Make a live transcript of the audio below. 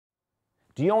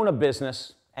Do you own a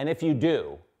business? And if you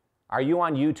do, are you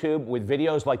on YouTube with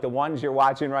videos like the ones you're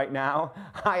watching right now?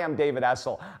 Hi, I'm David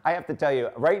Essel. I have to tell you,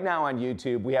 right now on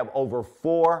YouTube, we have over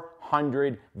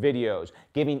 400 videos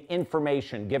giving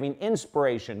information, giving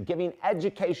inspiration, giving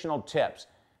educational tips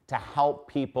to help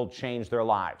people change their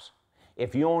lives.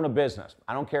 If you own a business,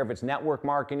 I don't care if it's network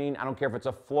marketing, I don't care if it's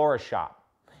a florist shop.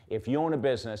 If you own a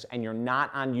business and you're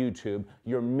not on YouTube,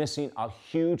 you're missing a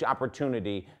huge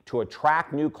opportunity to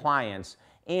attract new clients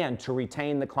and to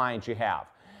retain the clients you have.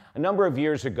 A number of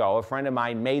years ago, a friend of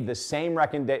mine made the same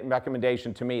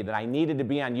recommendation to me that I needed to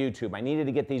be on YouTube. I needed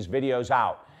to get these videos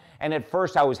out. And at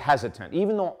first I was hesitant.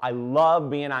 Even though I love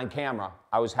being on camera,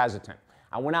 I was hesitant.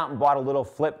 I went out and bought a little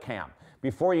flip cam.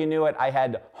 Before you knew it, I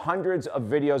had hundreds of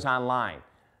videos online.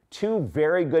 Two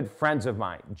very good friends of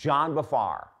mine, John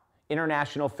Bafar,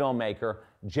 international filmmaker,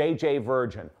 J.J.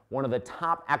 Virgin, one of the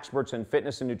top experts in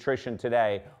fitness and nutrition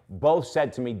today, both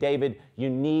said to me, David, you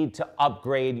need to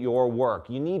upgrade your work.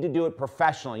 You need to do it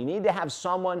professionally. You need to have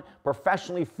someone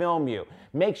professionally film you.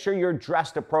 Make sure you're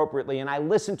dressed appropriately. And I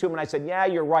listened to him and I said, yeah,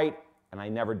 you're right. And I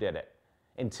never did it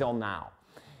until now.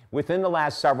 Within the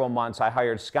last several months, I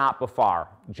hired Scott Bafar,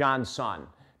 John's son,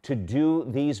 to do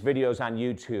these videos on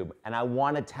YouTube. And I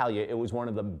want to tell you, it was one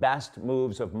of the best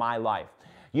moves of my life.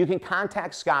 You can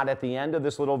contact Scott at the end of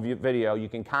this little video. You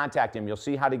can contact him. You'll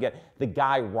see how to get. The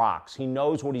guy rocks. He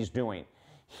knows what he's doing.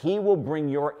 He will bring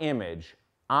your image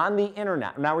on the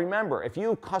internet. Now remember, if you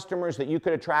have customers that you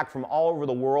could attract from all over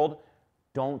the world,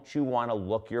 don't you want to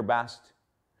look your best?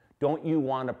 Don't you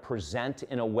want to present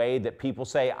in a way that people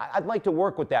say, I'd like to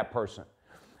work with that person?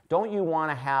 Don't you want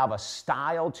to have a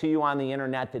style to you on the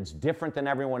internet that's different than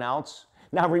everyone else?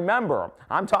 Now remember,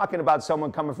 I'm talking about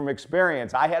someone coming from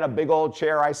experience. I had a big old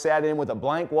chair I sat in with a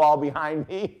blank wall behind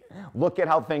me. Look at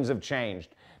how things have changed.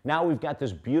 Now we've got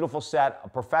this beautiful set, a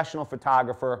professional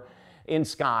photographer in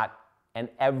Scott, and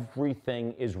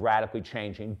everything is radically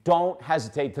changing. Don't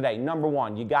hesitate today. Number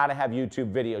one, you gotta have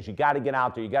YouTube videos. You gotta get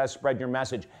out there. You gotta spread your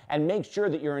message and make sure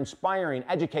that you're inspiring,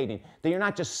 educating, that you're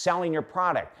not just selling your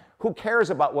product. Who cares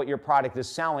about what your product is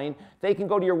selling? They can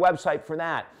go to your website for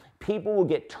that. People will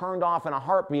get turned off in a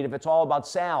heartbeat if it's all about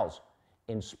sales.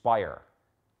 Inspire,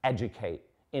 educate,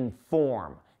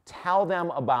 inform. Tell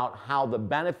them about how the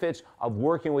benefits of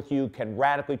working with you can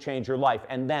radically change your life,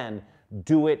 and then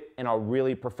do it in a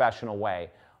really professional way.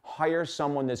 Hire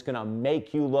someone that's gonna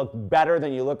make you look better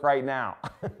than you look right now.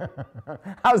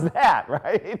 How's that,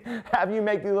 right? Have you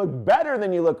make you look better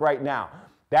than you look right now.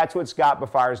 That's what Scott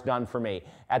Bafar has done for me.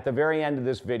 At the very end of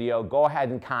this video, go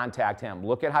ahead and contact him.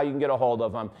 Look at how you can get a hold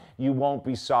of him. You won't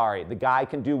be sorry. The guy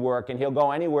can do work, and he'll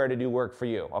go anywhere to do work for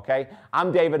you, okay?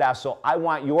 I'm David Essel. I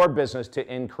want your business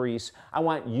to increase. I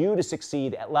want you to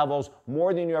succeed at levels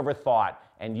more than you ever thought,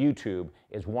 and YouTube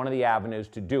is one of the avenues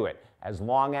to do it, as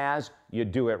long as you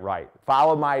do it right.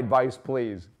 Follow my advice,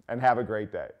 please, and have a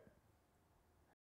great day.